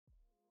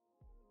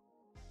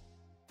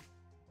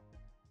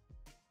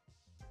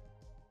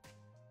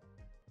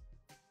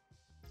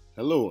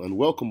Hello and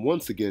welcome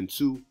once again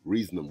to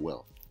Reason 'em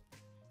Well.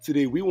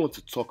 Today we want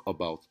to talk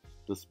about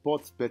the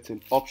sports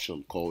betting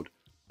option called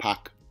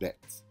Pack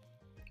Bets.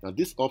 Now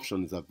this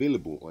option is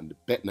available on the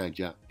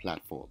Bet9ja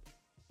platform.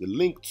 The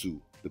link to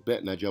the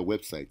Bet9ja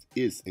website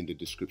is in the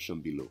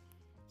description below.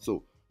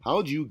 So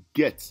how do you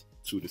get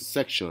to the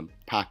section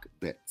Pack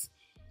Bets?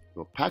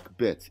 Now Pack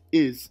Bet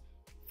is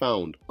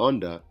found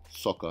under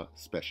Soccer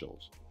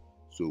Specials.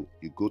 So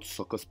you go to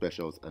Soccer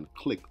Specials and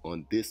click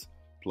on this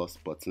plus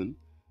button.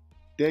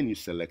 Then you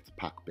select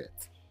Pack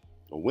Bet.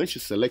 And once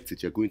you select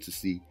it, you're going to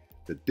see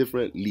the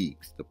different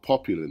leagues, the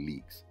popular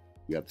leagues.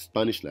 We have the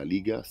Spanish La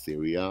Liga,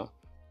 Serie A,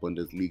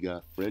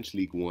 Bundesliga, French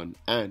League One,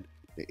 and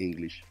the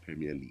English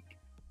Premier League.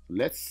 So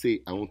let's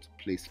say I want to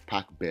place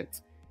Pack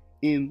Bet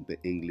in the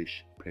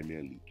English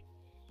Premier League.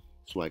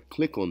 So I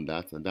click on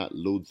that and that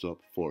loads up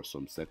for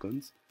some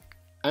seconds.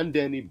 And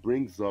then it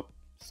brings up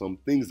some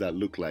things that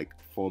look like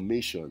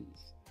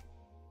formations.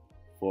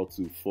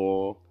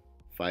 4-2-4,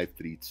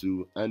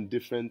 5-3-2, and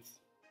different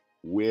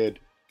weird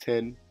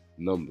 10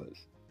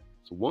 numbers.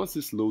 So once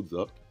this loads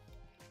up,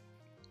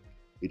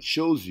 it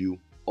shows you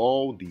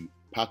all the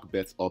Pack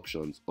Bet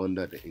options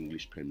under the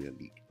English Premier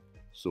League.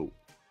 So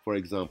for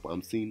example,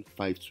 I'm seeing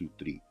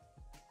 5-2-3,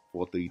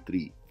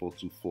 4-3-3,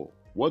 4-2-4.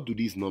 What do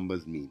these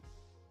numbers mean?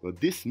 Well,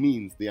 this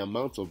means the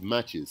amount of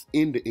matches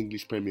in the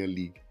English Premier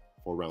League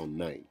for round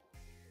 9.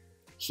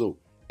 So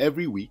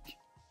every week,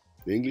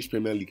 the English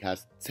Premier League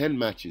has 10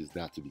 matches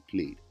that are to be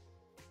played.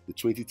 The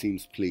 20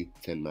 teams play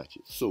 10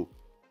 matches. So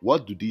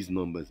what do these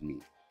numbers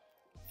mean?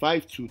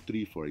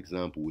 5-2-3, for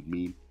example, would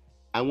mean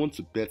I want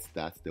to bet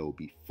that there will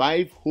be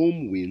 5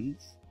 home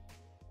wins,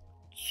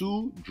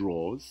 2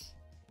 draws,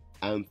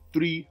 and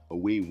 3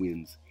 away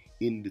wins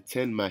in the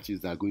 10 matches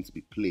that are going to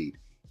be played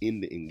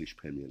in the English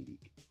Premier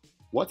League.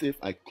 What if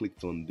I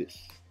clicked on this?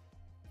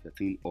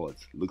 13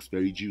 odds. Looks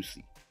very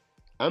juicy.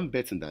 I'm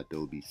betting that there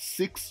will be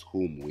 6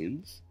 home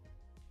wins,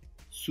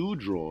 2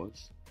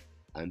 draws,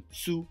 and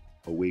 2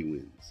 away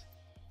wins.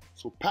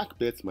 So Pack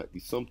Bets might be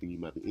something you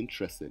might be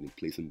interested in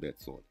placing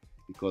bets on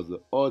because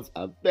the odds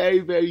are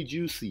very, very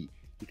juicy.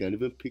 You can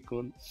even pick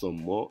on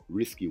some more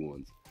risky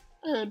ones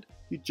and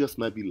you just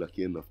might be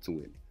lucky enough to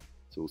win.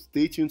 So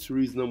stay tuned to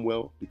Reason 'em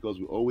Well because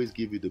we always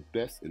give you the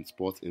best in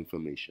sports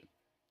information.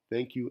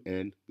 Thank you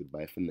and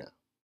goodbye for now.